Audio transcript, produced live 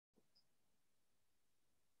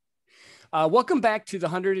Welcome back to the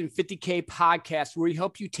 150K podcast, where we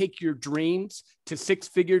help you take your dreams to six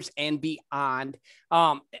figures and beyond.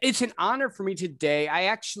 It's an honor for me today. I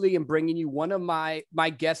actually am bringing you one of my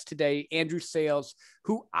guests today, Andrew Sayles,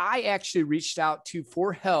 who I actually reached out to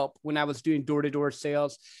for help when I was doing door-to-door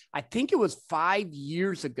sales. I think it was 5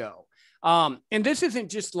 years ago. And this isn't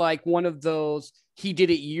just like one of those, he did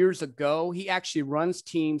it years ago. He actually runs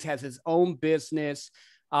teams, has his own business.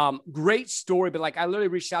 Great story, but like I literally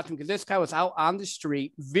reached out to him because this guy was out on the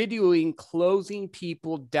street videoing closing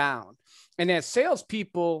people down. And as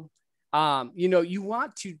salespeople, you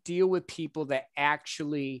want to deal with people that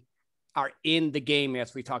actually are in the game,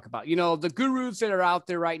 as we talk about. The gurus that are out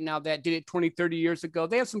there right now that did it 20, 30 years ago,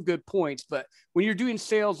 they have some good points. But when you're doing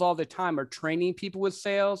sales all the time or training people with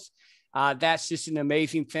sales, that's just an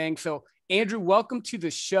amazing thing. So, Andrew, welcome to the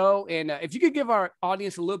show. And if you could give our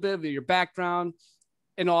audience a little bit of your background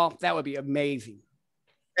and all, that would be amazing.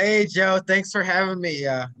 Hey, Joe, thanks for having me.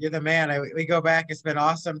 You're the man. We go back. It's been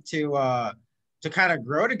awesome to kind of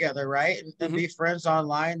grow together, right? And be friends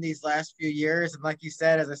online these last few years. And like you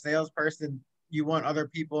said, as a salesperson, you want other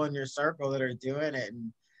people in your circle that are doing it.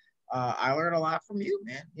 And I learn a lot from you,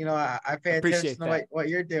 man. I pay attention to what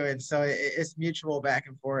you're doing. So it's mutual back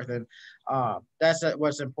and forth. And that's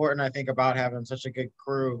what's important, I think, about having such a good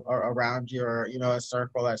crew around you, or, a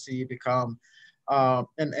circle that see you become.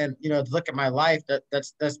 And look at my life,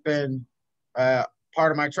 that's been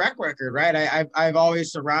part of my track record, right? I've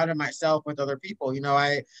always surrounded myself with other people.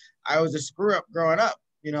 I was a screw up growing up.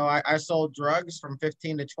 I sold drugs from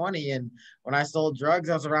 15 to 20. And when I sold drugs,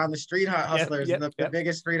 I was around the street hustlers and the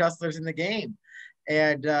biggest street hustlers in the game.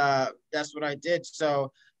 And that's what I did.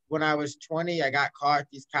 So when I was 20, I got caught.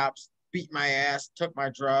 These cops beat my ass, took my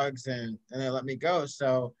drugs, and they let me go.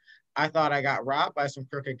 So I thought I got robbed by some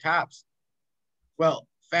crooked cops. Well,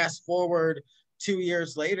 fast forward 2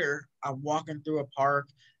 years later, I'm walking through a park.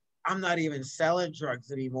 I'm not even selling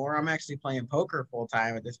drugs anymore. I'm actually playing poker full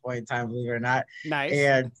time at this point in time, believe it or not. Nice.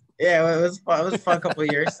 And yeah, it was fun. It was a fun couple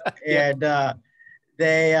of years. And but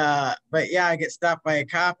yeah, I get stopped by a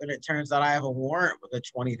cop, and it turns out I have a warrant with a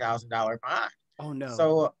 $20,000 bond. Oh no.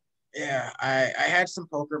 So yeah, I had some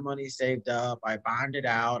poker money saved up. I bonded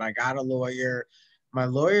out. I got a lawyer. My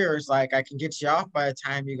lawyer is like, I can get you off by the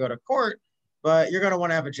time you go to court, but you're going to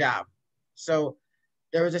want to have a job. So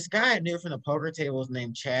there was this guy I knew from the poker tables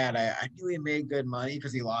named Chad. I knew he made good money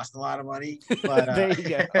because he lost a lot of money. But, there you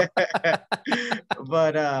go.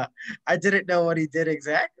 but I didn't know what he did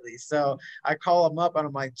exactly. So I call him up and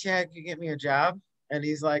I'm like, Chad, can you get me a job? And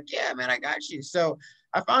he's like, yeah, man, I got you. So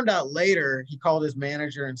I found out later he called his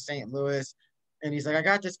manager in St. Louis. And he's like, I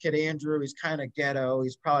got this kid, Andrew. He's kind of ghetto.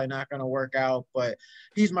 He's probably not going to work out, but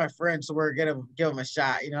he's my friend. So we're going to give him a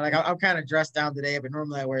shot. I'm kind of dressed down today, but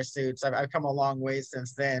normally I wear suits. I've come a long way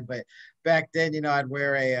since then. But back then, I'd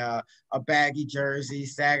wear a baggy jersey,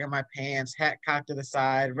 sagging my pants, hat cocked to the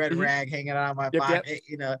side, red rag hanging out of my pocket.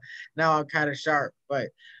 Now I'm kind of sharp. But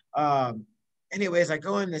anyways, I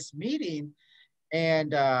go in this meeting.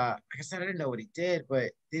 And like I said, I didn't know what he did,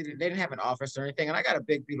 but they didn't have an office or anything. And I got a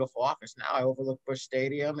big, beautiful office now. I overlook Busch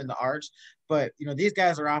Stadium and the Arch. But, these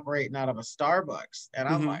guys are operating out of a Starbucks. And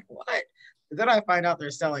I'm like, what? And then I find out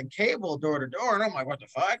they're selling cable door to door. And I'm like, what the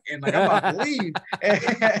fuck? And like, I'm about to leave.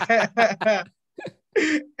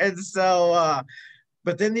 And so,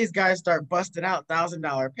 but then these guys start busting out $1,000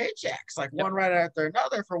 paychecks, like one right after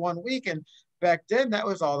another for 1 week. And back then, that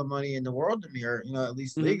was all the money in the world to me, or, at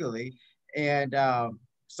least legally. And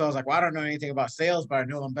so I was like, well, I don't know anything about sales, but I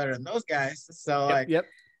know I'm better than those guys. So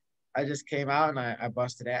I just came out and I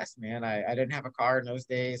busted ass, man. I didn't have a car in those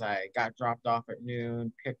days. I got dropped off at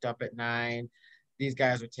noon, picked up at 9. These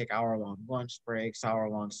guys would take hour-long lunch breaks,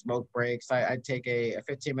 hour-long smoke breaks. I'd take a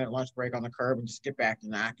 15-minute lunch break on the curb and just get back to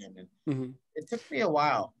knocking. And it took me a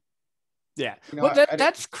while. Yeah. Well,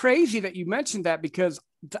 that's crazy that you mentioned that, because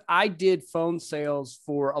I did phone sales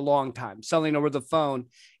for a long time, selling over the phone.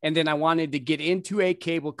 And then I wanted to get into a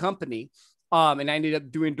cable company. And I ended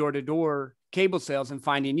up doing door-to-door cable sales and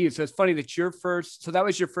finding you. So it's funny that that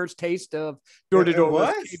was your first taste of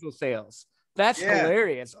door-to-door cable sales. That's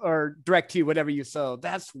hilarious. Or direct to whatever you sold.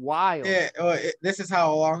 That's wild. Yeah. Well, this is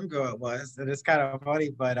how long ago it was. And it's kind of funny,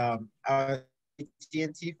 but I was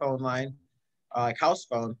AT&T phone line, like house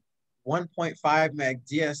phone. 1.5 meg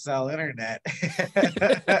DSL internet.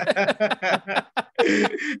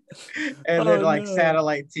 And then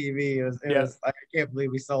satellite TV. It was like, I can't believe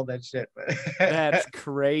we sold that shit. But that's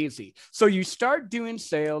crazy. So you start doing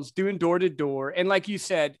sales, doing door to door. And like you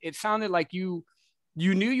said, it sounded like you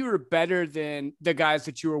knew you were better than the guys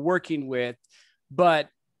that you were working with, but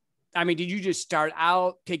I mean, did you just start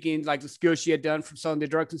out taking like the skills you had done from selling the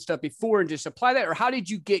drugs and stuff before and just apply that? Or how did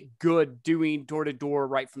you get good doing door to door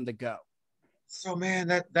right from the go? So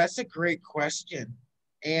man, that's a great question.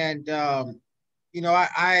 And I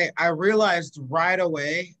realized right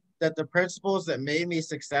away that the principles that made me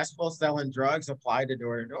successful selling drugs applied to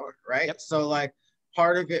door, right? Yep. So like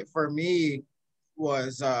part of it for me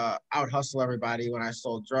was out hustle everybody when I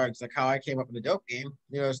sold drugs. Like how I came up in the dope game,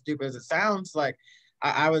 as stupid as it sounds, like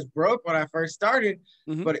I was broke when I first started,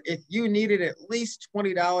 Mm-hmm. but if you needed at least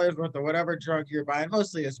 $20 worth of whatever drug you're buying,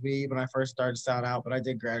 mostly it's weed when I first started selling out, but I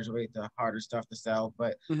did graduate to harder stuff to sell.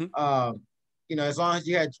 But Mm-hmm. as long as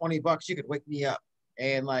you had $20, you could wake me up.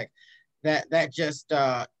 And like that just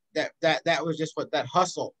that was just what that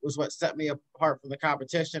hustle was, what set me apart from the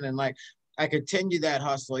competition. And like I continued that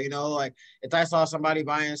hustle, like if I saw somebody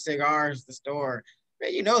buying cigars at the store,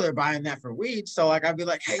 man, they're buying that for weed. So like I'd be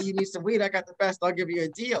like, hey, you need some weed? I got the best, I'll give you a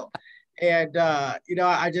deal. And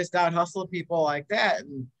I just out hustled people like that.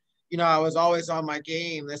 And I was always on my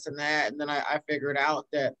game, this and that. And then I figured out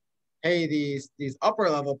that, hey, these upper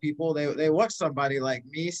level people, they want somebody like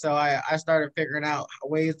me. So I started figuring out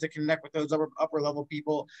ways to connect with those upper level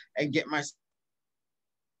people and get myself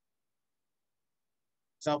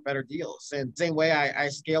better deals. And same way I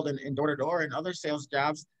scaled in door to door and other sales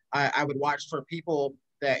jobs. I would watch for people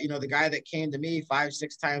that, the guy that came to me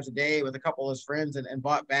 5-6 times a day with a couple of his friends and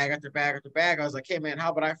bought bag after bag after bag. I was like, hey man,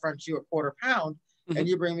 how about I front you a quarter pound and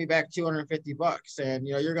you bring me back $250, and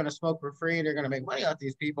you're going to smoke for free and you're going to make money off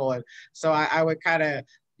these people. And so I would kind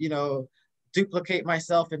of, duplicate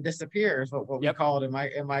myself and disappear is what we call it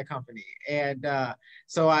in my company. And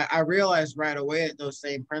so I realized right away that those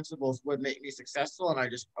same principles would make me successful, and I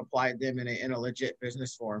just applied them in a legit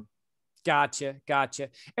business form. Gotcha.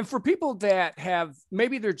 And for people that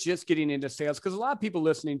maybe they're just getting into sales, because a lot of people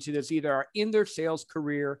listening to this either are in their sales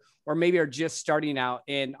career or maybe are just starting out.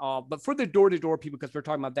 And but for the door-to-door people, because we're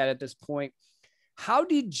talking about that at this point, how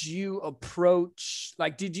did you approach,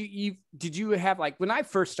 like, did you have, like, when I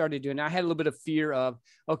first started doing it, I had a little bit of fear of,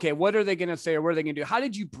 okay, what are they going to say or what are they going to do? How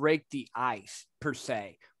did you break the ice per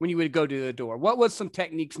se when you would go to the door? What was some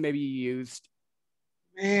techniques maybe you used?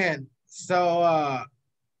 Man, so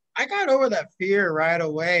I got over that fear right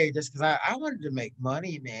away just because I wanted to make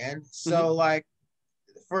money, man. So like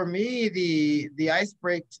for me, the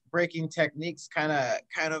breaking techniques kind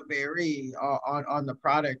of vary on the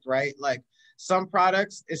product, right? Like some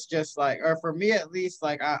products, it's just like, or for me at least,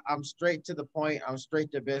 like I'm straight to the point, I'm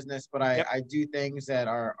straight to business, but I do things that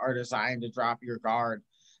are designed to drop your guard.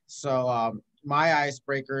 So my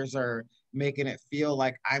icebreakers are making it feel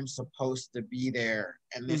like I'm supposed to be there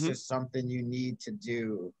and this is something you need to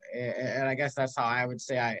do. And I guess that's how I would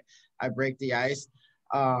say I break the ice.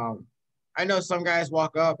 I know some guys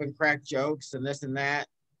walk up and crack jokes and this and that.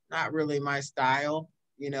 Not really my style.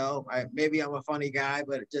 Maybe I'm a funny guy,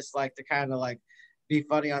 but just like to kind of like be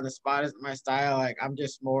funny on the spot isn't my style. Like I'm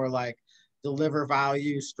just more like deliver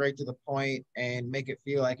value straight to the point and make it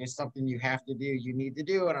feel like it's something you have to do, you need to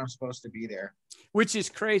do, and I'm supposed to be there. Which is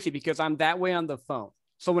crazy because I'm that way on the phone.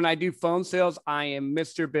 So when I do phone sales, I am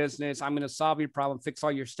Mr. Business. I'm going to solve your problem, fix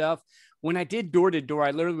all your stuff. When I did door to door,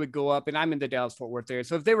 I literally would go up, and I'm in the Dallas-Fort Worth area.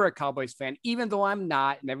 So if they were a Cowboys fan, even though I'm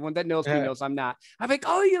not, and everyone that knows me knows I'm not, I'm like,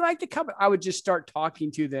 oh, you like the Cowboys? I would just start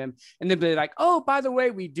talking to them, and then be like, oh, by the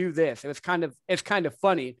way, we do this. It's kind of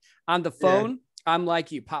funny. On the phone, I'm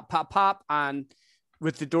like you, pop, pop, pop. On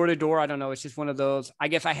with the door to door, I don't know. It's just one of those. I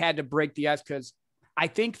guess I had to break the ice because I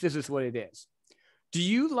think this is what it is. Do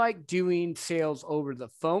you like doing sales over the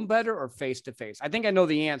phone better or face-to-face? I think I know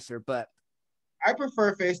the answer, but I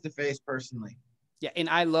prefer face-to-face personally. Yeah. And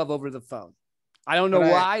I love over the phone. I don't know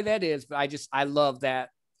why that is, but I love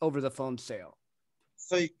that over the phone sale.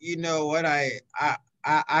 So, you know what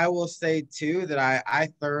I will say too, that I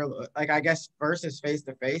thoroughly, like, I guess versus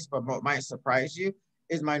face-to-face, but what might surprise you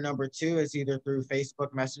is my number two is either through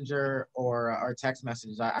Facebook Messenger or text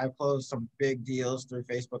messages. I've closed some big deals through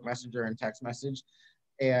Facebook Messenger and text message,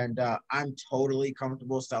 and I'm totally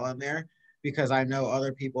comfortable selling there because I know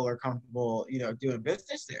other people are comfortable, doing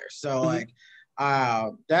business there. So like,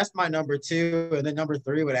 that's my number two, and then number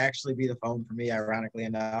three would actually be the phone for me, ironically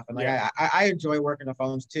enough. And like I enjoy working the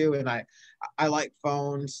phones too, and I like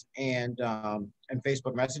phones and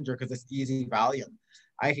Facebook Messenger because it's easy volume.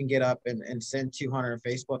 I can get up and send 200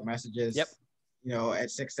 Facebook messages,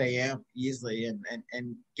 at 6 a.m. easily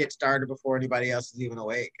and get started before anybody else is even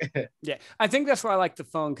awake. Yeah. I think that's why I like the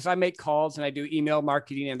phone, because I make calls and I do email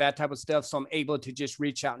marketing and that type of stuff. So I'm able to just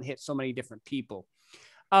reach out and hit so many different people.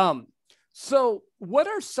 So what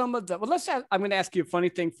are some of the, I'm going to ask you a funny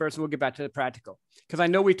thing first and we'll get back to the practical, because I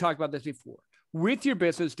know we talked about this before. with your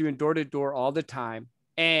business doing door to door all the time,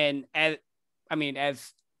 and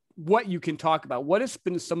as what you can talk about, what has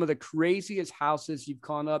been some of the craziest houses you've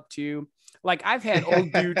gone up to? Like, I've had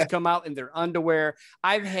old dudes come out in their underwear.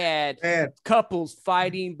 I've had couples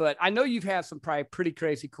fighting, but I know you've had some probably pretty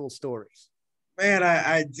crazy cool stories. Man,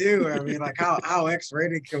 I do. I mean, like, how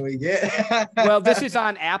X-rated can we get? Well, this is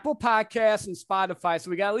on Apple Podcasts and Spotify, so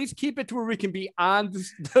we got to at least keep it to where we can be on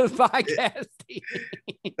the podcast.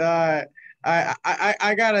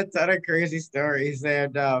 I got a ton of crazy stories,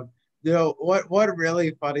 and what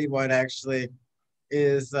really funny one actually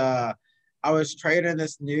is I was training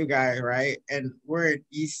this new guy, right? And we're in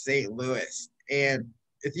East St. Louis, and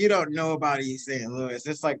if you don't know about East St. Louis,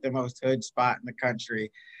 it's like the most hood spot in the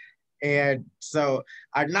country. And so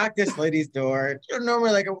I knocked this lady's door.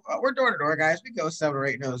 Normally, like, we're door to door guys. We go 7 or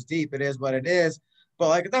 8 nose deep. It is what it is. But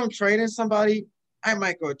like, if I'm training somebody, I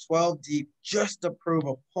might go 12 deep just to prove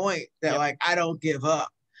a point that like I don't give up.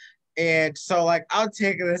 And so like I'm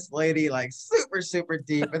taking this lady like super, super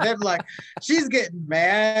deep. And then like she's getting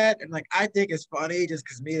mad. And like I think it's funny just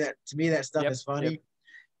because to me that stuff is funny. Yep.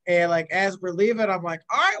 And like as we're leaving, I'm like,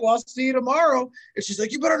 all right, well, I'll see you tomorrow. And she's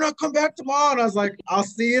like, you better not come back tomorrow. And I was like, I'll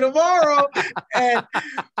see you tomorrow. And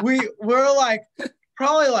we're like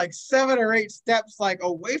probably like 7 or 8 steps like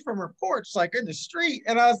away from her porch, like in the street.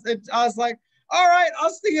 And I was like, all right, I'll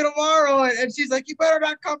see you tomorrow. And she's like, you better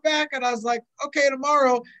not come back. And I was like, okay,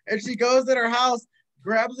 tomorrow. And she goes in her house,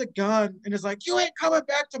 grabs a gun, and is like, you ain't coming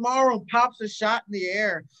back tomorrow, and pops a shot in the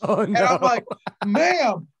air. Oh, no. And I'm like,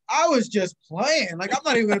 ma'am, I was just playing. Like, I'm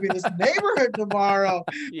not even going to be in this neighborhood tomorrow.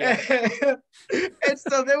 Yeah. And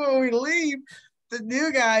so then when we leave, the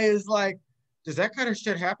new guy is like, does that kind of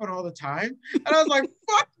shit happen all the time? And I was like,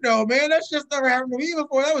 fuck no, man. That's just never happened to me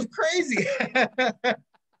before. That was crazy.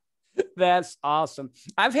 That's awesome.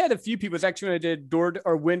 I've had a few people. It's actually when I did door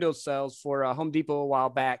or window sales for Home Depot a while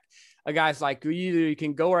back. A guy's like, either you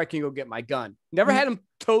can go or I can go get my gun. Never had him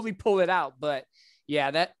totally pull it out, but yeah,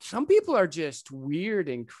 that some people are just weird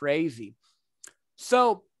and crazy.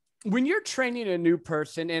 So when you're training a new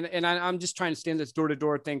person, and I'm just trying to stand this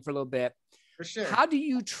door-to-door thing for a little bit, for sure. How do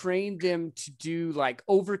you train them to do like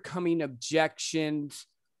overcoming objections?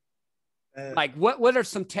 Like what are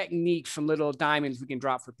some techniques, some little diamonds we can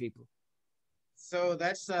drop for people? So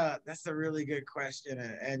that's a really good question.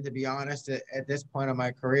 And to be honest, at this point of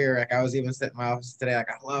my career, like I was even sitting in my office today, like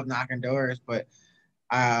I love knocking doors, but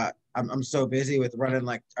I'm so busy with running,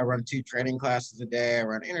 like I run 2 training classes a day, I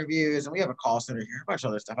run interviews, and we have a call center here, a bunch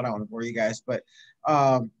of other stuff. I don't want to bore you guys, but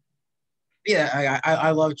yeah,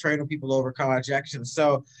 I love training people to overcome objections.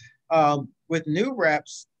 So with new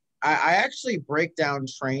reps, I actually break down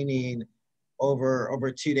training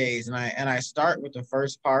over 2 days, and I start with the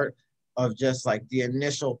first part of just like the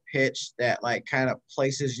initial pitch that like kind of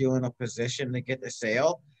places you in a position to get the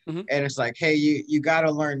sale. Mm-hmm. And it's like, hey, you got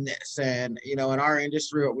to learn this. And, you know, in our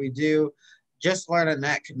industry, what we do, just learning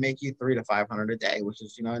that could make you 300 to 500 a day, which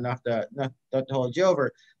is, you know, enough to hold you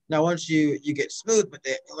over. Now, once you get smooth with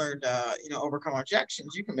it, you learn to, you know, overcome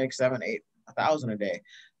objections, you can make 7, 8, 1,000 a day.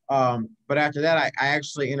 But after that, I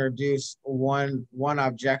actually introduce one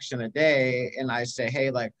objection a day. And I say,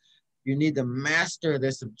 hey, like, you need to master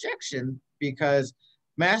this objection, because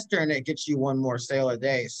mastering it gets you 1 more sale a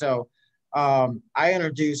day. So I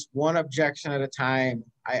introduce 1 objection at a time.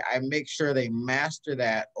 I make sure they master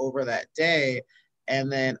that over that day.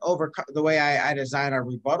 And then the way I design our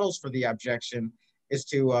rebuttals for the objection is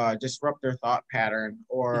to disrupt their thought pattern,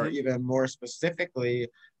 or mm-hmm. even more specifically,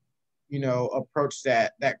 you know, approach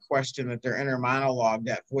that question that their inner monologue,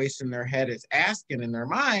 that voice in their head is asking in their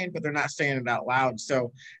mind, but they're not saying it out loud.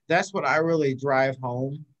 So that's what I really drive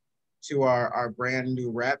home to our brand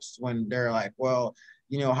new reps when they're like, well,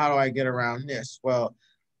 you know, how do I get around this? Well,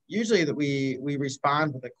 usually that we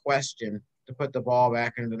respond with a question to put the ball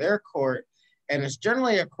back into their court. And it's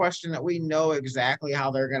generally a question that we know exactly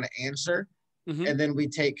how they're going to answer. Mm-hmm. And then we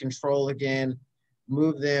take control again,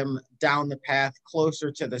 move them down the path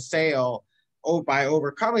closer to the sale by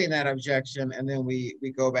overcoming that objection. And then we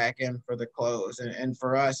go back in for the close. And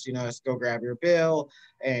for us, you know, it's go grab your bill,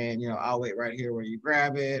 and, you know, I'll wait right here where you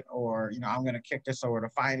grab it. Or, you know, I'm going to kick this over to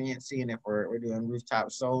financing if we're doing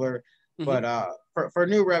rooftop solar. Mm-hmm. But for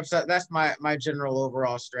new reps, that's my general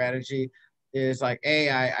overall strategy is like,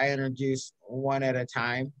 I introduce 1 at a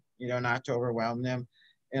time, you know, not to overwhelm them.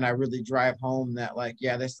 And I really drive home that, like,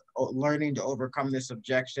 yeah, this learning to overcome this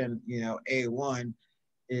objection, you know, A1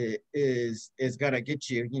 is going to get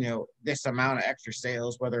you, you know, this amount of extra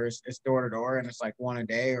sales, whether it's door to door and it's like 1 a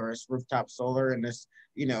day, or it's rooftop solar and it's,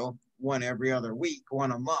 you know, 1 every other week,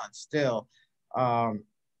 1 a month. Still,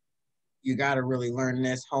 you got to really learn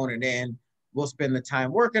this, hone it in, we'll spend the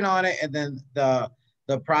time working on it. And then the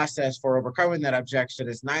process for overcoming that objection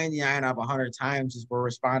is 99 out of 100 times is we're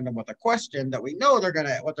responding with a question that we know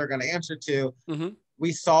what they're gonna answer to. Mm-hmm.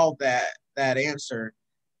 We solve that answer,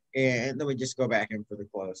 and then we just go back in for the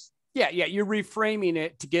close. Yeah, you're reframing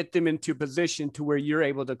it to get them into a position to where you're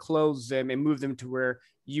able to close them and move them to where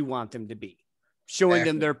you want them to be, showing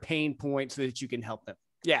them their pain points so that you can help them.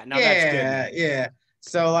 Yeah, no, that's good. Man. Yeah.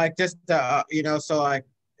 So like just so like,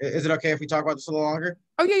 is it okay if we talk about this a little longer?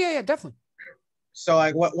 Oh yeah, definitely. So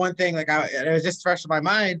like one thing, like it was just fresh in my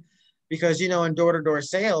mind because in door-to-door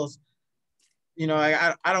sales,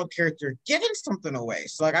 I don't care if you're giving something away.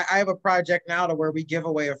 So like I have a project now to where we give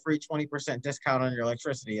away a free 20% discount on your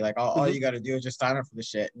electricity. Like all you got to do is just sign up for the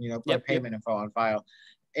shit and put payment info on file.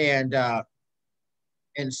 And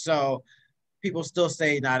so people still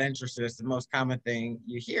say not interested. It's the most common thing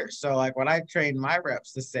you hear. So like what I train my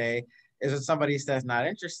reps to say is when somebody says not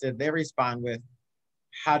interested, they respond with,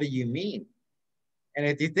 how do you mean? And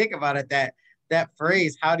if you think about it, that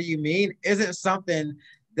phrase, how do you mean, isn't something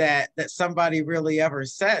that somebody really ever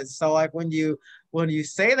says. So like when you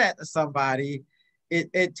say that to somebody,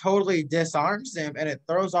 it totally disarms them and it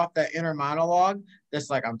throws off that inner monologue that's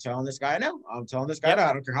like, I'm telling this guy no. I'm telling this guy no.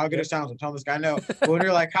 I don't care how good it sounds. I'm telling this guy no. But when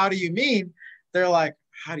you're like, how do you mean? They're like,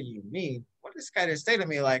 how do you mean? What did this guy just say to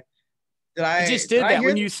me? Like, I just did that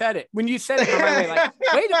when you said it. When you said it, like,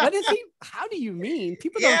 wait, what is he? How do you mean?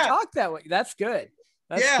 People don't talk that way. That's good.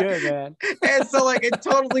 That's good, man. And so like it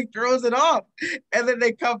totally throws it off. And then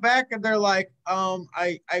they come back and they're like, I'm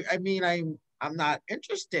not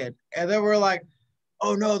interested. And then we're like,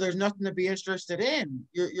 oh no, there's nothing to be interested in.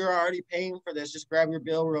 You're already paying for this. Just grab your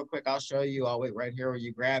bill real quick. I'll show you. I'll wait right here where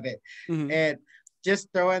you grab it. Mm-hmm. And just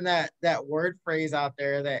throwing that word phrase out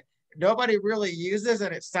there that nobody really uses,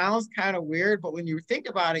 and it sounds kind of weird, but when you think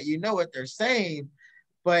about it, you know what they're saying,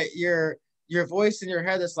 but your voice in your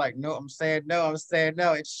head is like, no, I'm saying no.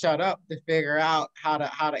 It's shut up to figure out how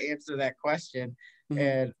to answer that question.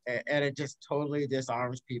 Mm-hmm. And it just totally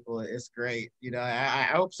disarms people. It's great. I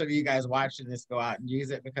hope some of you guys watching this go out and use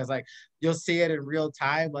it, because like you'll see it in real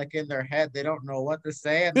time, like in their head, they don't know what to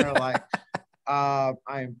say. And they're like, I'm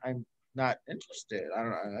not interested. I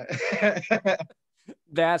don't know.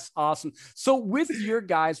 That's awesome. So with your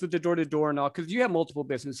guys, with the door-to-door and all, because you have multiple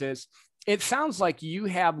businesses, it sounds like you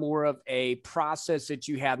have more of a process that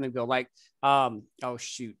you have them go like,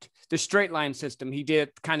 the straight line system. He did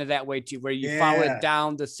kind of that way too, where you follow it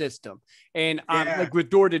down the system. And like with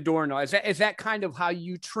door-to-door and all, is that kind of how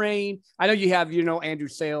you train? I know you have, Andrew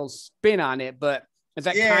Sayles spin on it, but is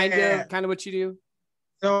that kind of what you do?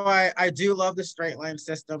 So I do love the straight line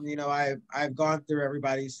system. I've gone through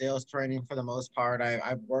everybody's sales training for the most part.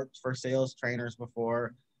 I've worked for sales trainers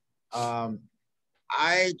before.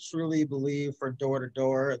 I truly believe for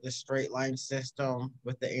door-to-door, the straight line system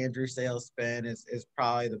with the Andrew Sayles spin is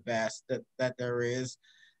probably the best that there is.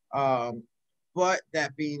 But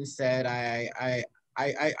that being said, I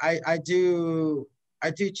do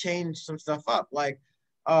change some stuff up. Like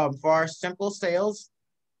for our simple sales,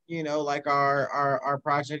 like our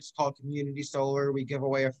project's called Community Solar. We give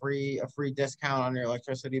away a free discount on your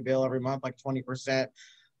electricity bill every month, like 20%.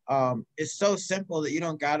 It's so simple that you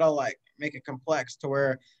don't gotta like make it complex to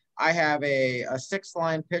where I have a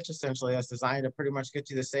 6-line pitch essentially that's designed to pretty much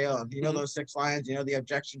get you the sale. And those 6 lines, the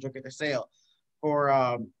objections, you'll get the sale.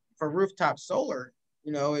 For rooftop solar,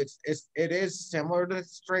 it is similar to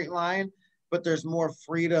straight line, but there's more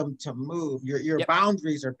freedom to move. Your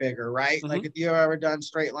boundaries are bigger, right? Mm-hmm. Like if you've ever done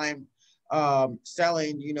straight line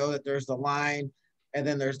selling, that there's the line and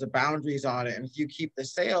then there's the boundaries on it. And if you keep the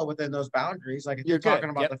sale within those boundaries, like if you're talking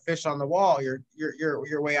about the fish on the wall,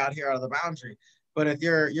 you're way out here out of the boundary. But if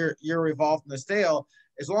you're revolving the sale,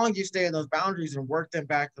 as long as you stay in those boundaries and work them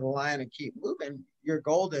back to the line and keep moving, you're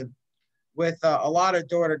golden. With a lot of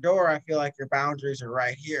door-to-door, I feel like your boundaries are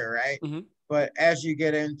right here, right? Mm-hmm. But as you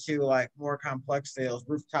get into like more complex sales,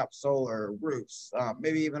 rooftop solar, roofs,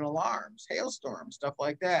 maybe even alarms, hailstorms, stuff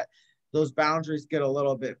like that, those boundaries get a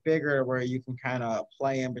little bit bigger where you can kind of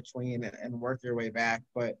play in between and work your way back.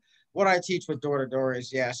 But what I teach with door-to-door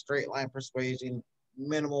is, straight line persuasion,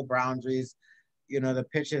 minimal boundaries. The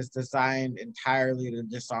pitch is designed entirely to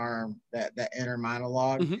disarm that inner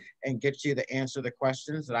monologue and get you to answer the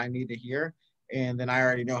questions that I need to hear. And then I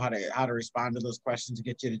already know how to respond to those questions and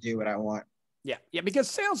get you to do what I want. Yeah, because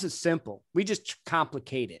sales is simple. We just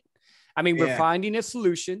complicate it. I mean, we're finding a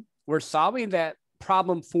solution. We're solving that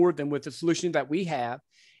problem for them with the solution that we have,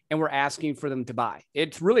 and we're asking for them to buy.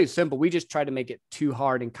 It's really simple. We just try to make it too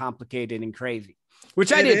hard and complicated and crazy,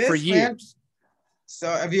 which I did for years. Man. So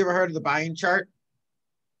have you ever heard of the buying chart?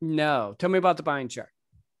 No. Tell me about the buying chart.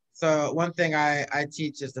 So one thing I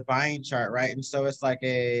teach is the buying chart, right? And so it's like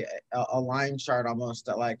a line chart almost,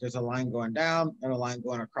 that like there's a line going down and a line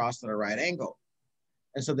going across at a right angle.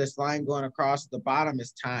 And so this line going across the bottom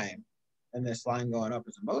is time, and this line going up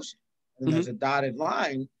is emotion. And then there's a dotted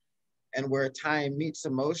line, and where time meets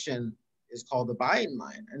emotion is called the buying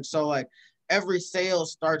line. And so like every sale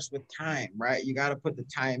starts with time, right? You got to put the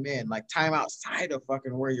time in, like time outside of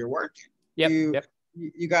fucking where you're working. You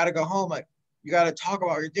got to go home, like you got to talk about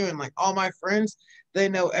what you're doing. Like all my friends, they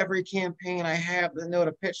know every campaign I have. They know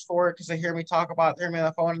to pitch for it because they hear me talk about it. They hear me on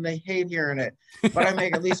the phone and they hate hearing it. But I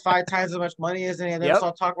make at least 5 times as much money as any of them, so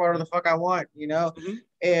I'll talk about whatever the fuck I want, you know?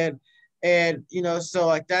 And you know, so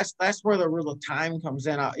like that's where the real time comes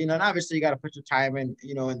in. You know, and obviously you got to put your time in,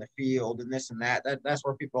 you know, in the field and this and that. That's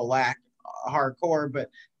where people lack hardcore. But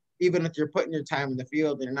even if you're putting your time in the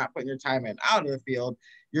field and you're not putting your time in out of the field,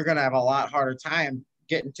 you're gonna have a lot harder time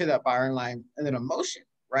getting to that buying line. And then emotion,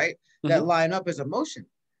 right? That line up is emotion.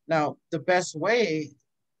 Now, the best way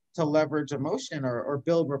to leverage emotion or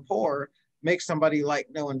build rapport, make somebody like,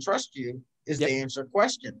 know, and trust you is to answer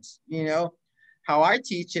questions. You know, how I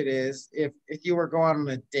teach it is if you were going on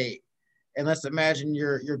a date, and let's imagine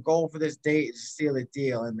your goal for this date is to seal a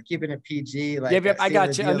deal, and keeping it PG. Like, I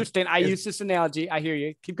got you. Understand. I use this analogy. I hear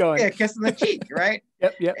you. Keep going. Yeah, kiss on the cheek, right?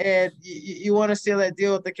 And you want to seal that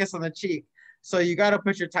deal with the kiss on the cheek. So you got to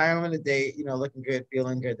put your time on the date, you know, looking good,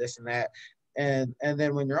 feeling good, this and that. And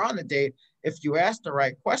then when you're on the date, if you ask the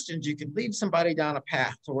right questions, you can lead somebody down a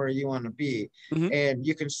path to where you want to be. And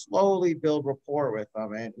you can slowly build rapport with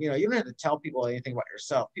them. And, you know, you don't have to tell people anything about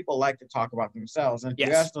yourself. People like to talk about themselves. And if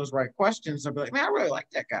you ask those right questions, they'll be like, man, I really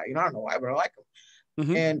like that guy. You know, I don't know why, but I like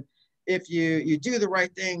him. And if you do the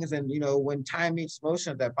right things, and, you know, when time meets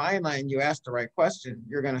motion at that buying line, you ask the right question,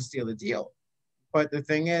 you're going to steal the deal. But the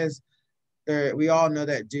thing is, we all know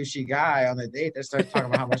that douchey guy on the date that starts talking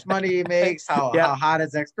about how much money he makes, how hot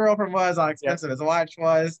his ex-girlfriend was, how expensive his watch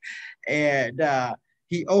was. And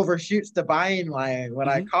he overshoots the buying line, what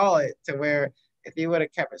I call it, to where if he would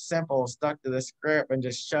have kept it simple, stuck to the script and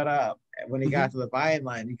just shut up, and when he got to the buying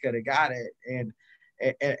line, he could have got it.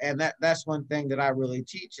 And that's one thing that I really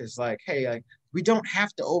teach is like, hey, like we don't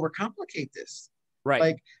have to overcomplicate this. Right.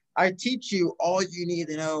 Like I teach you all you need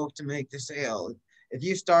to know to make the sale. If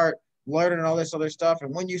you start learning all this other stuff,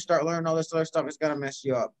 and when you start learning all this other stuff, it's gonna mess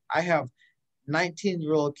you up. I have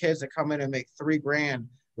 19-year-old kids that come in and make $3,000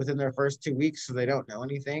 within their first 2 weeks, so they don't know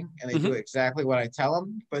anything and they do exactly what I tell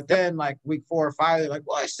them. But then like week 4 or 5, they're like,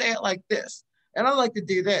 well, I say it like this and I like to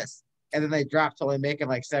do this, and then they drop till they're making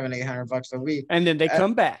like $700-800 a week, and then they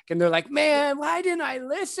come back and they're like, man, why didn't I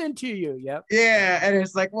listen to you? And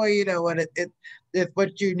it's like, well, you know what, if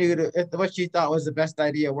what you knew if what you thought was the best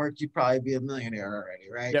idea worked, you'd probably be a millionaire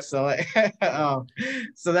already, right? So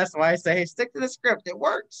so that's why I say, hey, stick to the script. It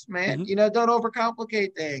works, man. You know, don't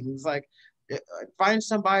overcomplicate things. Like find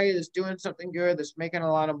somebody that's doing something good, that's making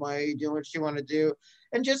a lot of money, doing what you want to do,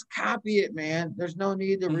 and just copy it, man. There's no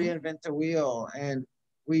need to reinvent the wheel. And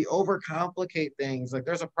we overcomplicate things. Like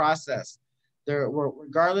there's a process there,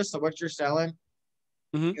 regardless of what you're selling.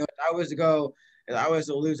 You know, if I was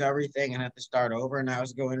to lose everything and have to start over, and I was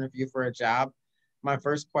to go interview for a job, my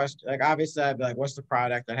first question, like obviously I'd be like, what's the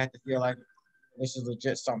product? I'd have to feel like this is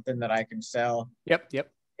legit something that I can sell.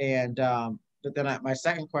 And but then my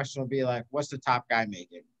second question would be like, what's the top guy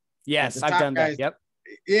making? Yes, I've done that.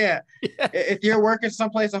 If you're working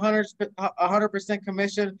someplace 100%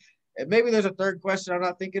 commission, maybe there's a third question I'm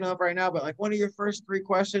not thinking of right now, but like one of your first 3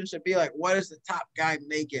 questions should be like, what is the top guy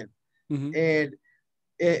making? And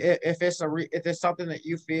if it's something that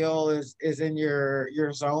you feel is in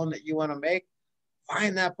your zone that you want to make,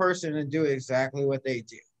 find that person and do exactly what they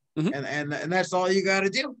do. And that's all you got to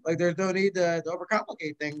do. Like there's no need to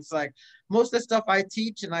overcomplicate things. Like most of the stuff I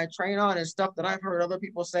teach and I train on is stuff that I've heard other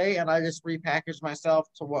people say, and I just repackage myself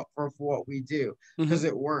to for what we do, because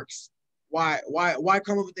it works. Why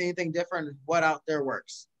come up with anything different? What out there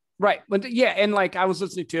works. Right. But and like I was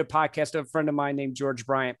listening to a podcast of a friend of mine named George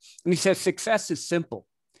Bryant, and he says success is simple.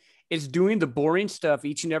 It's doing the boring stuff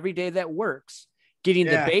each and every day that works, getting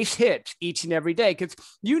the base hits each and every day. Because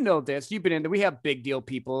you know this, you've been in there. We have big deal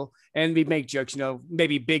people and we make jokes, you know,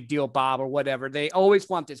 maybe big deal Bob or whatever. They always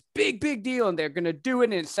want this big deal, and they're going to do it.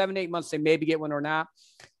 And in 7-8 months, they maybe get one or not.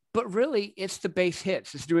 But really, it's the base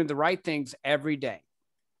hits. It's doing the right things every day,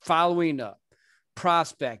 following up,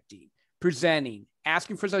 prospecting, presenting,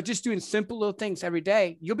 asking for stuff, just doing simple little things every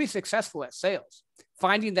day. You'll be successful at sales.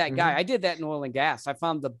 Finding that guy. I did that in oil and gas. I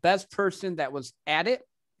found the best person that was at it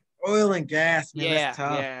Oil and gas, man, Yeah, that's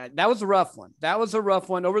tough. yeah. That was a rough one. That was a rough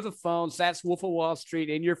one over the phone. So that's Wolf of Wall Street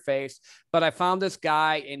in your face. But I found this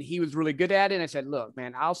guy and he was really good at it. And I said, look,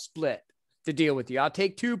 man, I'll split the deal with you. I'll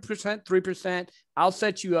take 2%, 3%. I'll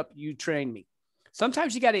set you up. You train me.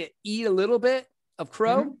 Sometimes you got to eat a little bit of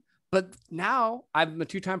crow, but now I'm a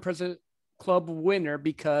 2-time President Club winner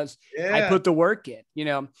because I put the work in, you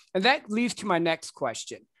know, and that leads to my next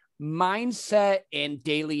question: mindset and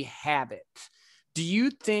daily habits. Do you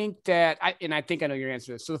think that, and I think I know your answer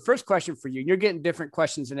to this. So the first question for you, you're getting different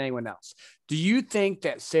questions than anyone else. Do you think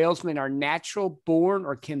that salesmen are natural born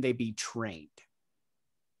or can they be trained?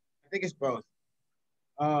 I think it's both.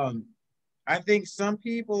 I think some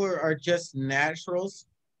people are just naturals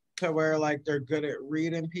to where like they're good at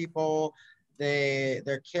reading people.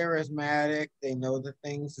 They're charismatic. They know the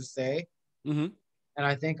things to say. Mm-hmm. And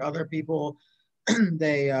I think other people,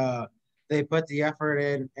 they they put the effort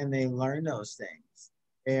in and they learn those things.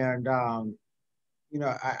 And you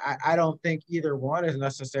know, I don't think either one is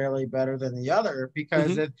necessarily better than the other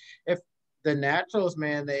because if the naturals,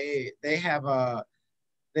 man, they have a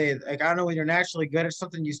they like I don't know when you're naturally good at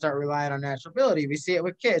something, you start relying on natural ability. We see it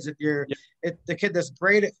with kids. If the kid that's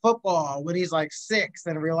great at football when he's like 6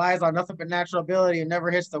 and relies on nothing but natural ability and never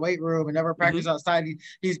hits the weight room and never practices outside,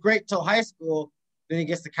 he's great till high school. Then he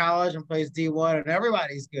gets to college and plays D1 and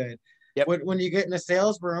everybody's good. Yep. When you get in a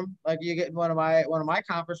sales room, like you get in one of my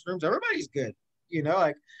conference rooms, everybody's good. You know,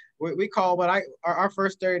 like we call our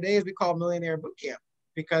first 30 days, we call millionaire boot camp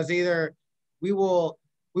because either we will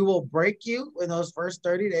break you in those first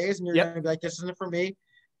 30 days and you're going to be like, this isn't for me,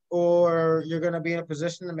 or you're going to be in a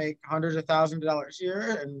position to make hundreds of thousands of dollars a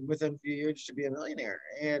year. And within a few years, you should be a millionaire.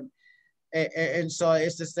 And so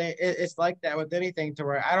it's the same. It's like that with anything to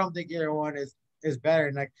where I don't think either one is better.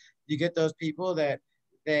 And like you get those people that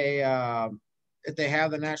if they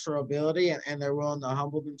have the natural ability and they're willing to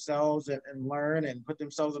humble themselves and learn and put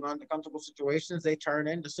themselves in uncomfortable situations, they turn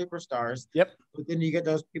into superstars. Yep. But then you get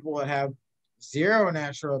those people that have zero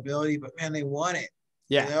natural ability, but man, they want it.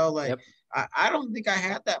 Yeah. You know, like I don't think I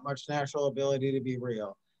had that much natural ability to be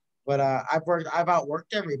real, but I've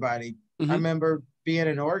outworked everybody. I remember being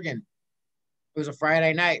in Oregon. It was a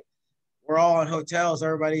Friday night. We're all in hotels.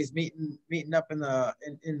 Everybody's meeting up in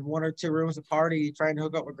one or two rooms of party, trying to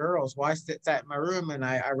hook up with girls. Well, I sat in my room and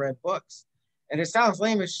I read books. And it sounds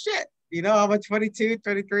lame as shit. You know, I'm a 22,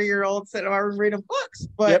 23-year-old sitting in my room reading books.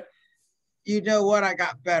 But you know what? I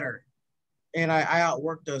got better. And I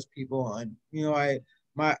outworked those people. And, you know, I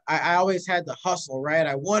always had the hustle, right?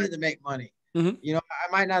 I wanted to make money. You know,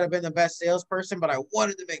 I might not have been the best salesperson, but I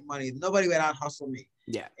wanted to make money. Nobody would out hustle me.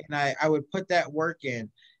 Yeah. And I would put that work in.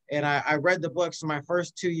 And I read the books in my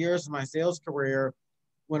first 2 years of my sales career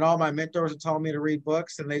when all my mentors would tell me to read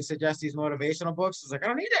books and they'd suggest these motivational books. I was like, I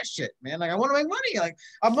don't need that shit, man. Like, I want to make money. Like,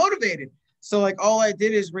 I'm motivated. So, like, all I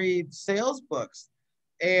did is read sales books.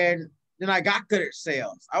 And then I got good at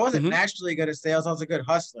sales. I wasn't naturally good at sales. I was a good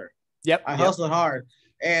hustler. I hustled hard.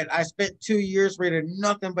 And I spent 2 years reading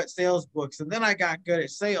nothing but sales books. And then I got good at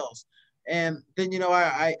sales. And then, you know,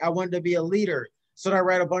 I wanted to be a leader. So I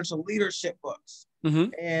read a bunch of leadership books.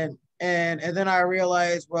 And then I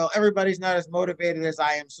realized, well, everybody's not as motivated as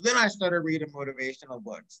I am. So then I started reading motivational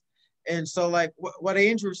books. And so like what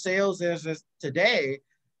Andrew Sayles is today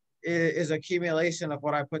is accumulation of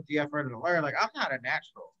what I put the effort in to learn. Like I'm not a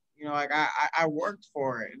natural, you know, like I worked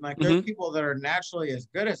for it. And like there's people that are naturally as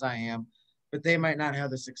good as I am, but they might not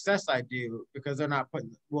have the success I do because they're not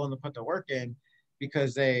willing to put the work in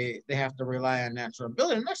because they have to rely on natural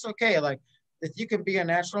ability. And that's okay. Like if you can be a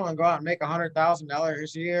natural and go out and make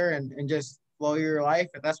 $100,000 a year and just blow your life,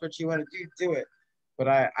 if that's what you want to do it.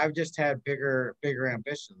 But I've just had bigger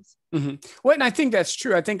ambitions. Well, and I think that's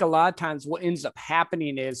true. I think a lot of times what ends up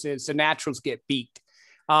happening is the naturals get beat.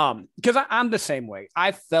 Because I'm the same way.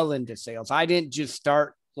 I fell into sales. I didn't just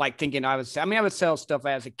start like thinking I would sell stuff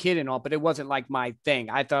as a kid and all, but it wasn't like my thing.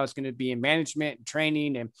 I thought I was going to be in management and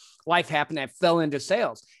training, and life happened. I fell into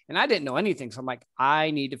sales and I didn't know anything. So I'm like,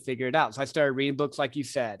 I need to figure it out. So I started reading books, like you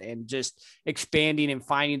said, and just expanding and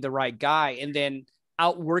finding the right guy and then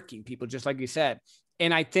outworking people, just like you said.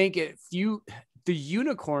 And I think the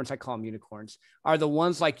unicorns, I call them unicorns, are the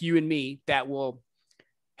ones like you and me that will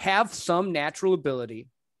have some natural ability.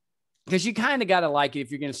 Because you kind of got to like it if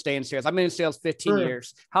you're going to stay in sales. I've been in sales 15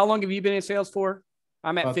 years. How long have you been in sales for?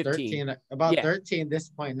 I'm at 15. 13 this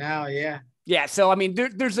point now. Yeah. Yeah. So, I mean,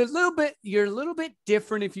 there's you're a little bit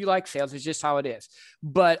different if you like sales. It's just how it is.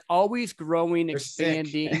 But always growing,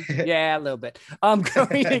 expanding. Yeah, a little bit.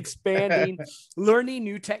 Growing, expanding, learning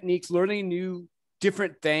new techniques, learning new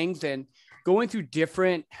different things and going through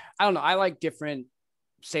different, I don't know. I like different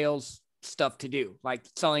sales stuff to do, like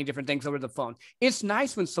selling different things over the phone. It's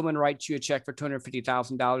nice when someone writes you a check for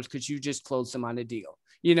 $250,000 because you just closed them on a deal.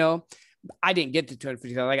 You know, I didn't get the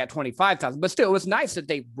 250,000. I got 25,000, but still, it was nice that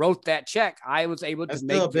they wrote that check. I was able to That's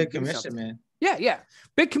make still a big do commission, something. man. Yeah, yeah,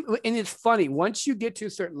 and it's funny once you get to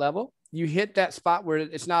a certain level, you hit that spot where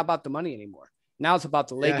it's not about the money anymore. Now it's about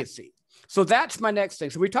the legacy. So that's my next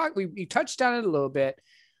thing. So we touched on it a little bit.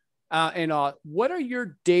 What are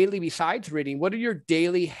your daily, besides reading, what are your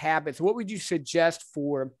daily habits? What would you suggest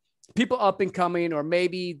for people up and coming, or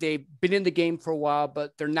maybe they've been in the game for a while,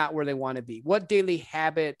 but they're not where they want to be? What daily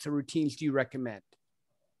habits or routines do you recommend?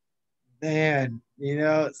 Man,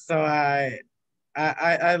 so I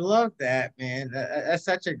love that, man. That's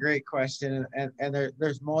such a great question, and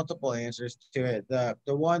there's multiple answers to it.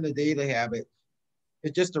 The daily habit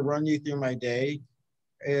is just to run you through my day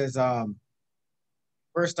is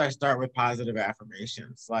first I start with positive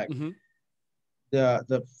affirmations. Like I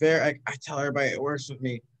tell everybody it works with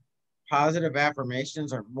me. Positive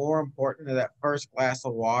affirmations are more important than that first glass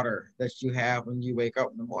of water that you have when you wake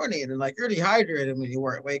up in the morning. And like, you're dehydrated when you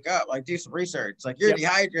wake up. Like, do some research. Like, you're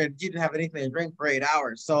dehydrated, you didn't have anything to drink for 8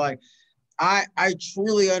 hours. So like, I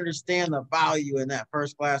truly understand the value in that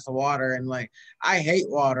first glass of water. And like, I hate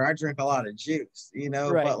water. I drink a lot of juice,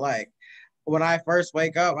 Right. but like when I first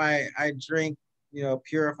wake up, I drink,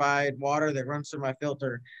 purified water that runs through my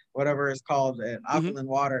filter, whatever it's called, alkaline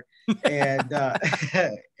water. And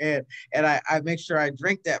and I make sure I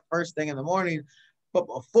drink that first thing in the morning. But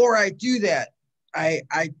before I do that, I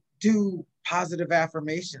do positive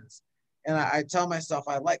affirmations. And I tell myself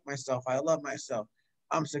I like myself, I love myself,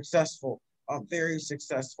 I'm successful, I'm very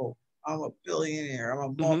successful, I'm a billionaire, I'm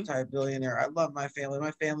a multi-billionaire, I love my family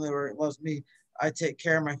loves me, I take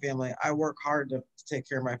care of my family, I work hard to take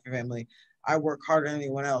care of my family, I work harder than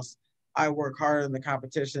anyone else, I work harder in the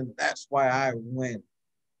competition, that's why I win.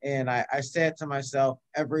 And I say it to myself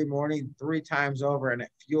every morning 3 times over, and it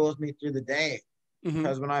fuels me through the day.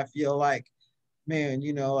 Because when I feel like, man,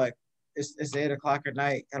 like it's 8 o'clock at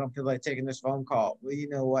night, I don't feel like taking this phone call. Well, you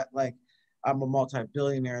know what? Like, I'm a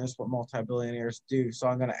multi-billionaire, and that's what multi-billionaires do. So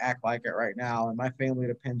I'm going to act like it right now. And my family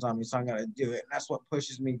depends on me, so I'm going to do it. And that's what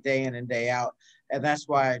pushes me day in and day out. And that's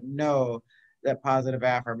why I know that positive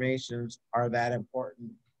affirmations are that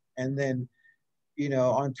important. And then,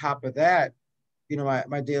 on top of that,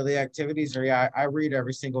 my daily activities are, I read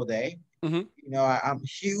every single day. I'm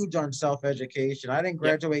huge on self-education. I didn't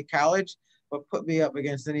graduate college, but put me up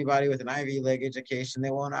against anybody with an Ivy League education,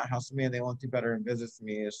 they won't out-hustle me, and they won't do better in business than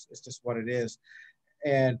me. It's just what it is.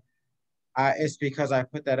 And it's because I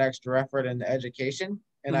put that extra effort into education.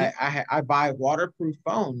 And I buy waterproof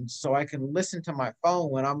phones so I can listen to my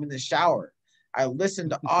phone when I'm in the shower. I listen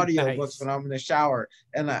to audiobooks when I'm in the shower,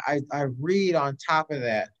 and I read on top of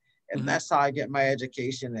that. And that's how I get my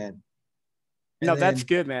education in. No, that's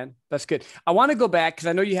good, man. That's good. I want to go back because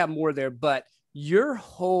I know you have more there, but your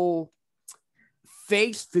whole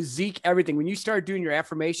face, physique, everything, when you started doing your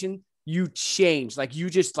affirmation, you changed. Like, you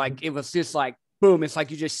just like, it was just like, boom. It's like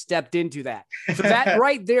you just stepped into that. So that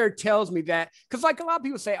right there tells me that, because like a lot of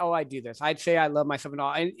people say, oh, I do this. I'd say I love myself and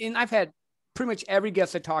all. And I've had pretty much every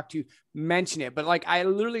guest I talked to mention it, but like, I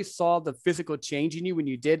literally saw the physical change in you when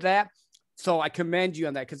you did that. So I commend you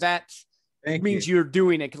on that, because that means you're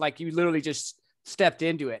doing it. Like, you literally just stepped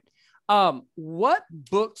into it. What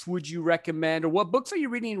books would you recommend, or what books are you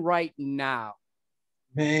reading right now?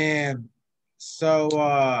 Man,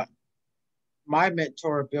 so my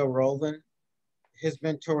mentor, Bill Rowland, his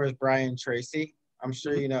mentor is Brian Tracy. I'm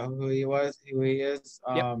sure you know who he is.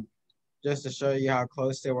 Just to show you how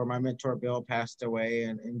close they were, my mentor Bill passed away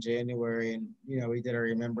in January, and we did a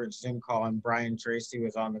remembrance Zoom call, and Brian Tracy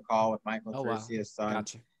was on the call with Michael Tracy, his son.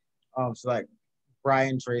 Gotcha. So like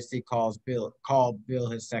Brian Tracy called Bill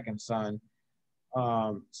his second son.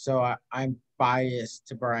 So I'm biased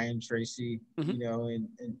to Brian Tracy,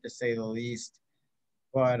 and to say the least.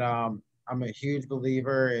 But I'm a huge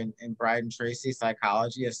believer in Brian Tracy,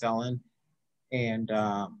 Psychology of Selling, and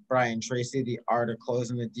Brian Tracy, The Art of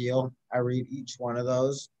Closing the Deal. I read each one of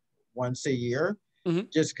those once a year,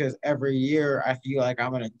 just because every year I feel like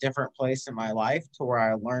I'm in a different place in my life to where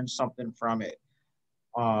I learn something from it.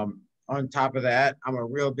 On top of that, I'm a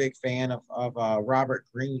real big fan of Robert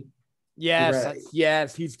Greene.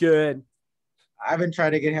 Yes, he's good. I've been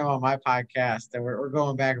trying to get him on my podcast, and we're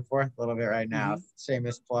going back and forth a little bit right now.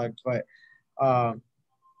 Shameless plug, but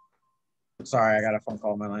sorry, I got a phone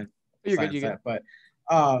call on my line. You're good.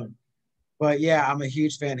 But yeah, I'm a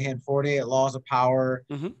huge fan of him. 48 Laws of Power,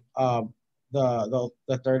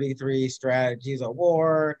 the 33 Strategies of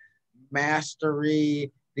War,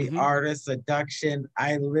 Mastery, The Art of Seduction.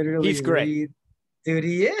 I literally read Dude,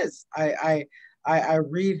 he is. I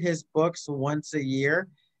read his books once a year,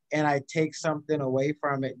 and I take something away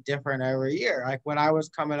from it different every year. Like when I was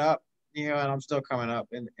coming up, and I'm still coming up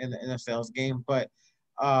in the sales game, but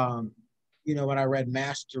um, when I read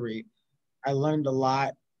Mastery, I learned a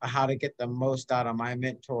lot of how to get the most out of my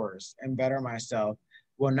mentors and better myself.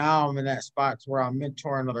 Well, now I'm in that spot where I'm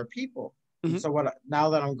mentoring other people. And Mhm. so now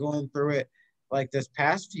that I'm going through it, like this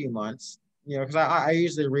past few months, because I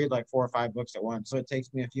usually read like 4 or 5 books at once, so it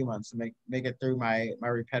takes me a few months to make it through my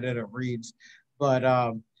repetitive reads. But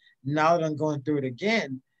now that I'm going through it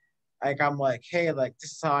again, like I'm like, hey, like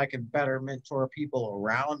this is how I can better mentor people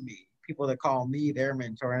around me, people that call me their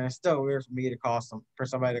mentor. And it's still weird for me to for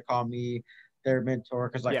somebody to call me their mentor,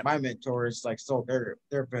 because like Yeah. my mentors like sold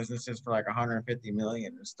their businesses for like 150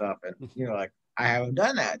 million and stuff. And like I haven't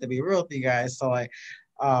done that, to be real with you guys. So like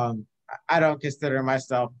I don't consider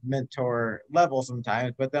myself mentor level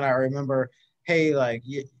sometimes, but then I remember, hey, like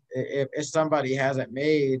if somebody hasn't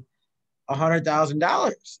made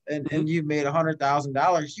 $100,000 Mhm. and you've made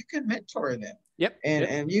 $100,000, you can mentor them Yep. and Yep.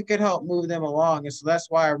 and you can help move them along. And so that's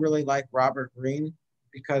why I really like Robert Greene,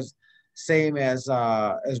 because same as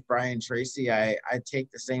Brian Tracy, I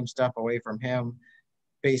take the same stuff away from him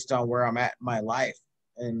based on where I'm at in my life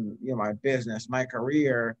and my business, my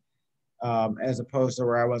career, as opposed to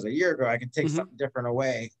where I was a year ago. I can take Mhm. something different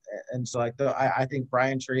away. And so like I think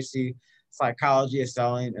Brian Tracy, Psychology of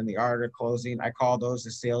Selling and the Art of Closing, I call those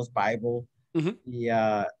the sales Bible. Mhm.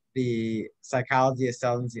 The Psychology of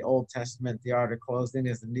Selling is the Old Testament, the Art of Closing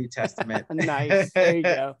is the New Testament. Nice. There you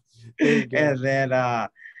go. There you go. And then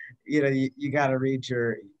you got to read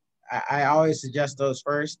I always suggest those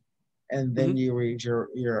first, and then Mhm. you read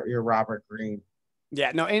your Robert Greene.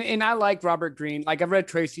 Yeah, no, and I like Robert Greene. Like I've read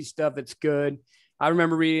Tracy's stuff; it's good. I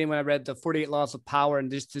remember reading when I read the 48 Laws of Power and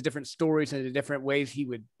just the different stories and the different ways he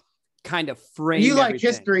would kind of And you frame like everything.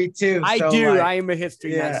 history too, I so do. like I am a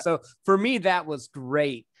history nut, yeah. so for me that was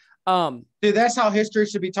great. Um, Dude, that's how history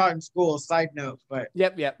should be taught in school. Side note, but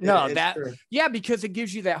yep, yep. No, it's that true. yeah, because it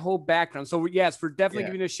gives you that whole background. So yes, we're definitely Yeah.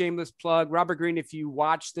 giving a shameless plug. Robert Greene, if you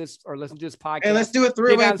watch this or listen to this Hey, let's podcast, do a get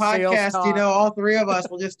three-way on Sales podcast. Talk. All three of us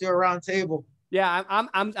will just do a round table. Yeah,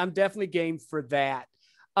 I'm definitely game for that.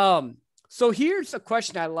 Um, so here's a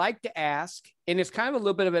question I like to ask, and it's kind of a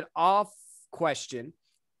little bit of an off question,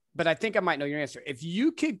 but I think I might know your answer. If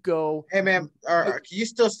you could go, Hey, man, can you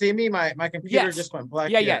still see me? My computer yes, just went black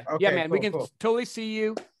yeah, here. yeah, Okay, man, we cool, can cool. totally see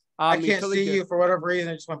you. I You're can't totally see good. you for whatever reason.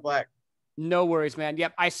 It just went black. No worries, man.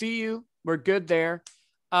 Yep, I see you. We're good there.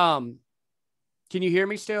 Um, can you hear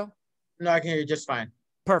me still? No, I can hear you just fine.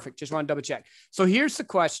 Perfect. Just want to double check. So here's the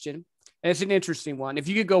question, and it's an interesting one. If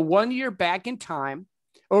you could go 1 year back in time,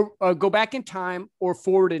 or go back in time or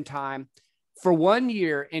forward in time for 1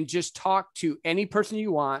 year and just talk to any person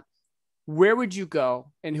you want, where would you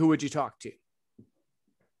go and who would you talk to?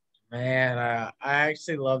 Man, I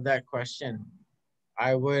actually love that question.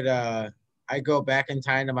 I would I go back in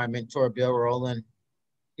time to my mentor, Bill Rowland.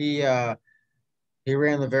 He uh he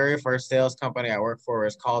ran the very first sales company I worked for.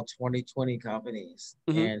 It's called 2020 Companies,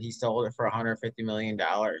 Mm-hmm. and he sold it for $150 million.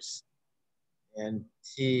 And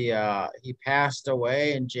he passed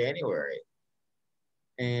away in January.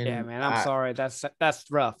 Yeah, And man. I'm sorry. That's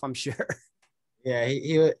rough. I'm sure. yeah,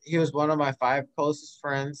 he was one of my 5 closest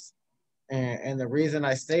friends. And the reason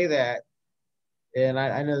I say that, and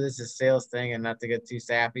I know this is a sales thing and not to get too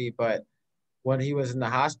sappy, but when he was in the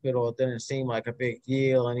hospital, it didn't seem like a big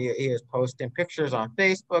deal. And he was posting pictures on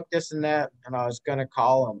Facebook, this and that. And I was going to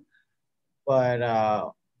call him. But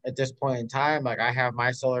at this point in time, like I have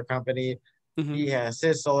my solar company, Mm-hmm. he has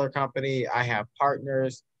his solar company, I have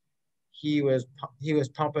partners. He was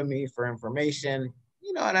pumping me for information,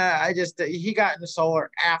 and I just he got into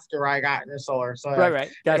solar after I got into solar, so Right, like right.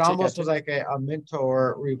 it Gotcha, almost gotcha. was like a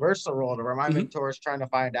mentor reversal role where my Mm-hmm. mentor is trying to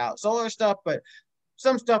find out solar stuff, but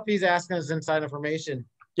some stuff he's asking is inside information.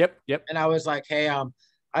 Yep, yep. And I was like, hey,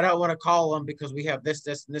 I don't want to call him because we have this,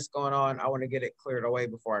 and this going on. I want to get it cleared away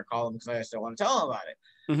before I call him because I just don't want to tell him about it.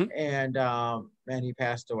 Mm-hmm. And man, he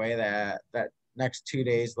passed away that next 2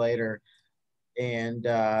 days later. And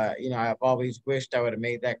I've always wished I would have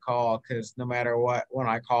made that call, because no matter what, when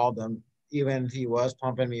I called him, even if he was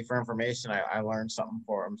pumping me for information, I learned something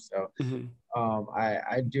for him. So Mm-hmm.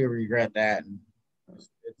 I do regret that, and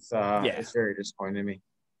Yeah. it's very disappointing to me.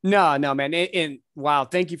 No, no, man. And wow,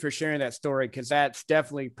 thank you for sharing that story, because that's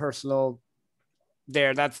definitely personal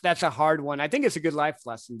there. That's a hard one. I think it's a good life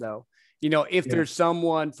lesson though. If Yeah. there's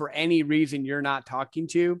someone for any reason you're not talking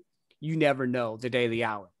to, you never know the day of the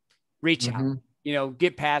hour. Reach out. Mm-hmm.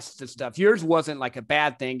 Get past the stuff. Yours wasn't like a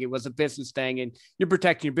bad thing. It was a business thing, and you're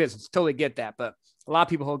protecting your business. Totally get that. But A lot of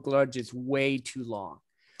people hold grudges way too long.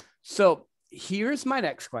 So here's my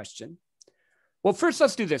next question. Well, first,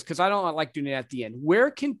 let's do this because I don't like doing it at the end. Where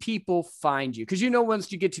can people find you? Because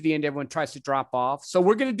once you get to the end, everyone tries to drop off. So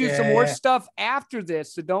we're going to do some more stuff after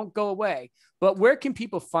this, so don't go away. But where can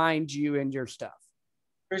people find you and your stuff?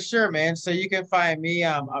 For sure, man. So you can find me.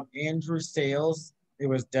 I'm Andrew Sayles. It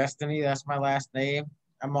was Destiny. That's my last name.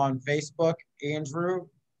 I'm on Facebook, Andrew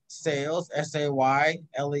Sayles, Sayles. That's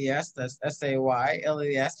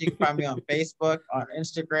Sayles. You can find me on Facebook, on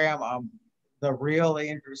Instagram. I'm the real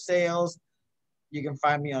Andrew Sayles. You can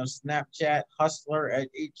find me on Snapchat, Hustler at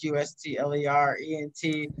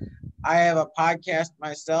HUSTLERENT. I have a podcast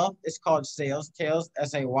myself. It's called Sales Tales,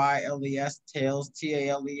 SAYLES, Tales,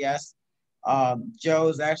 TALES.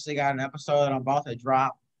 Joe's actually got an episode that I'm about to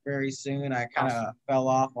drop very soon. I kind of fell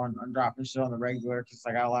off on dropping shit on the regular because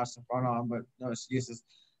I got a lot of stuff going on, but no excuses.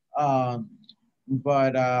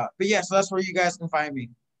 But yeah, so that's where you guys can find me.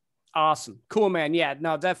 Awesome. Cool, man. Yeah,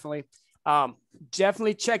 no, definitely.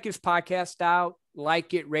 Definitely check his podcast out.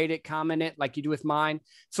 Like it, rate it, comment it like you do with mine.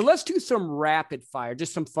 So let's do some rapid fire,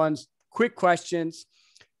 just some fun, quick questions.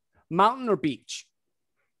 Mountain or beach?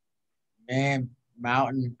 Man,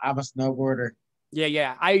 mountain. I'm a snowboarder.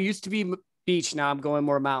 Yeah. I used to be beach. Now I'm going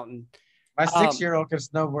more mountain. My 6-year-old can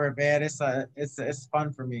snowboard, man. It's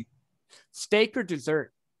fun for me. Steak or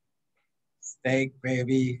dessert? Steak,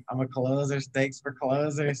 baby. I'm a closer. Steaks for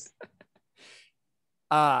closers.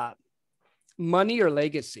 Money or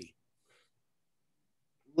legacy?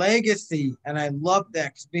 Legacy, and I love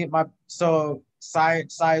that because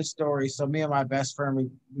side story. So me and my best friend, we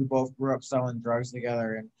both grew up selling drugs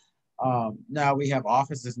together, and now we have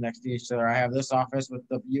offices next to each other. I have this office with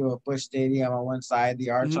the view of Busch Stadium on one side, the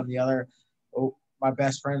Arch on the other. Oh, my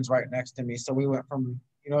best friend's right next to me, so we went from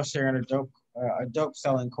sharing a dope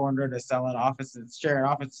selling corner to selling offices, sharing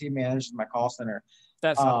office. He manages my call center.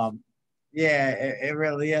 That's awesome. Yeah, it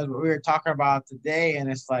really is. What we were talking about today, and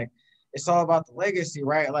it's like, it's all about the legacy,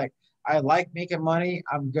 right? Like, I like making money.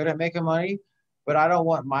 I'm good at making money, but I don't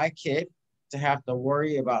want my kid to have to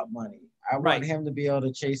worry about money. I want him to be able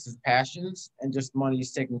to chase his passions, and just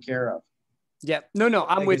money's taken care of. Yeah. No,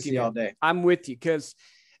 I'm with you all day. I'm with you because,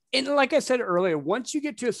 and like I said earlier, once you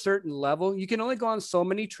get to a certain level, you can only go on so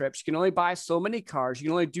many trips. You can only buy so many cars. You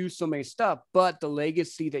can only do so many stuff. But the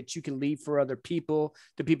legacy that you can leave for other people,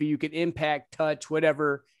 the people you can impact, touch,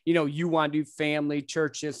 whatever, you want to do, family,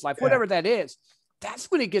 churches, life, whatever that is, that's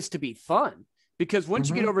when it gets to be fun. Because once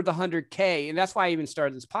you get over the 100K, and that's why I even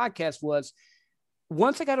started this podcast, was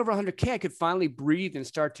once I got over 100K, I could finally breathe and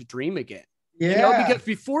start to dream again. Yeah. Because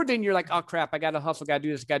before then you're like, oh crap, I got to hustle, got to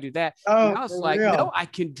do this, got to do that. Oh, now it's like, no, I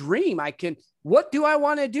can dream. What do I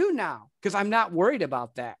want to do now? Because I'm not worried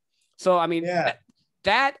about that. So, I mean,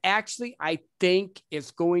 that actually, I think is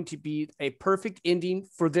going to be a perfect ending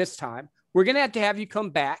for this time. We're going to have you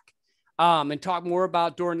come back and talk more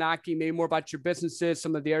about door knocking, maybe more about your businesses,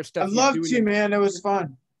 some of the other stuff. I'd love to, man. It was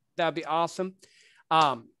fun. That'd be awesome.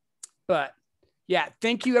 But yeah,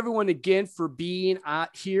 thank you everyone again for being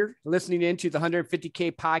here, listening into the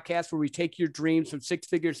 150K podcast, where we take your dreams from 6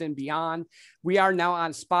 figures and beyond. We are now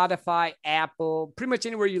on Spotify, Apple, pretty much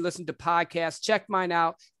anywhere you listen to podcasts. Check mine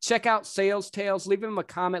out. Check out Sales Tales. Leave him a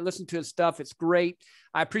comment. Listen to his stuff. It's great.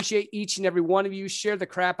 I appreciate each and every one of you. Share the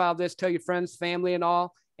crap out of this. Tell your friends, family, and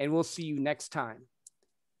all. And we'll see you next time.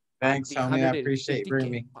 Thanks, homie. I appreciate you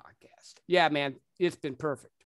bringing me. Podcast. Yeah, man. It's been perfect.